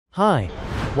Hi!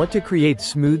 Want to create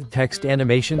smooth text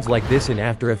animations like this in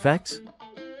After Effects?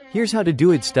 Here's how to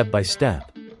do it step by step.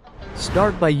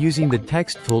 Start by using the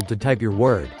text tool to type your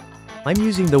word. I'm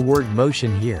using the word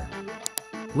motion here.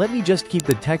 Let me just keep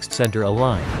the text center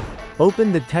aligned.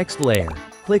 Open the text layer,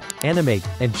 click Animate,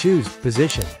 and choose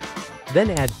Position. Then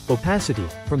add Opacity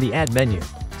from the Add menu.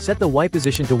 Set the Y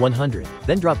position to 100,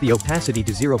 then drop the opacity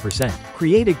to 0%.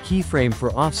 Create a keyframe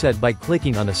for offset by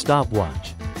clicking on a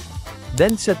stopwatch.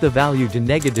 Then set the value to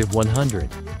 -100.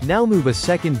 Now move a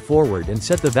second forward and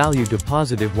set the value to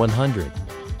 +100.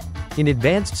 In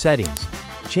advanced settings,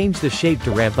 change the shape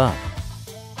to ramp up.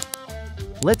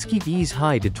 Let's keep ease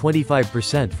high to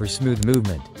 25% for smooth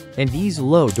movement, and ease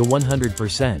low to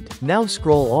 100%. Now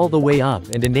scroll all the way up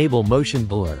and enable motion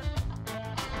blur.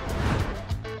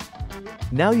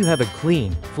 Now you have a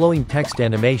clean, flowing text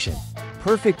animation.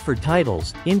 Perfect for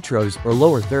titles, intros, or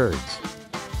lower thirds.